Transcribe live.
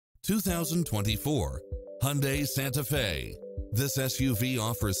2024 Hyundai Santa Fe. This SUV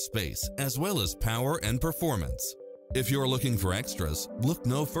offers space as well as power and performance. If you're looking for extras, look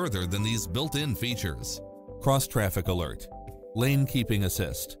no further than these built-in features: cross-traffic alert, lane keeping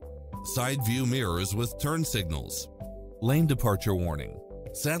assist, side view mirrors with turn signals, lane departure warning,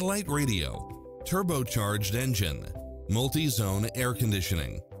 satellite radio, turbocharged engine, multi-zone air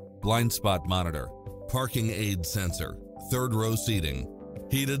conditioning, blind spot monitor, parking aid sensor, third row seating,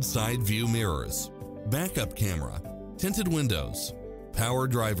 heated side view mirrors, backup camera, tinted windows, power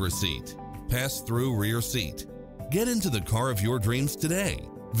driver's seat, pass-through rear seat. Get into the car of your dreams today.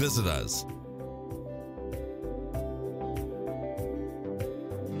 Visit us.